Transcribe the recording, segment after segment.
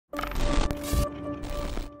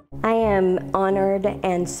I am honored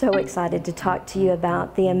and so excited to talk to you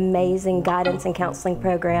about the amazing guidance and counseling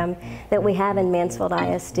program that we have in Mansfield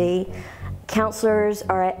ISD. Counselors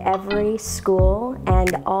are at every school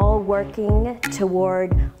and all working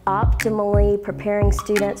toward optimally preparing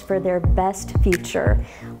students for their best future.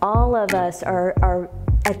 All of us are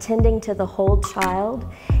attending to the whole child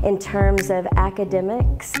in terms of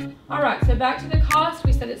academics. All right, so back to the cost.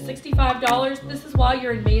 We said it's $65. This is while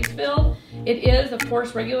you're in Mansfield. It is, of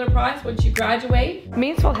course, regular price once you graduate.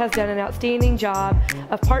 Mansfield has done an outstanding job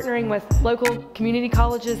of partnering with local community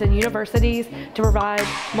colleges and universities to provide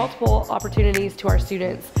multiple opportunities to our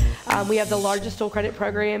students. We have the largest dual credit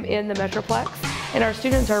program in the Metroplex, and our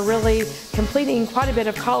students are really completing quite a bit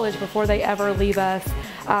of college before they ever leave us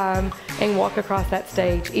and walk across that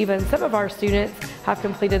stage. Even some of our students have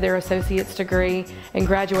completed their associate's degree and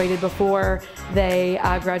graduated before they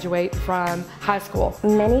graduate from high school.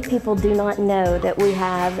 Many people do not know that we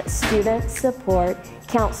have student support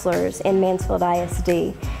counselors in Mansfield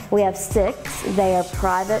ISD. We have 6. They are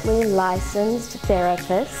privately licensed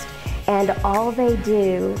therapists, and all they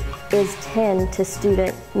do is tend to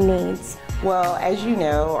student needs. Well, as you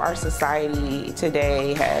know, our society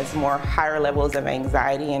today has more higher levels of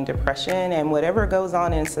anxiety and depression, and whatever goes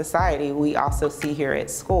on in society, we also see here at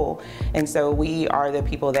school. And so we are the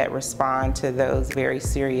people that respond to those very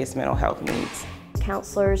serious mental health needs.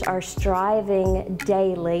 Counselors are striving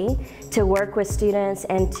daily to work with students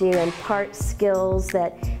and to impart skills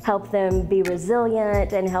that help them be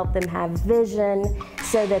resilient and help them have vision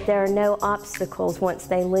so that there are no obstacles once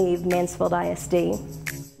they leave Mansfield ISD.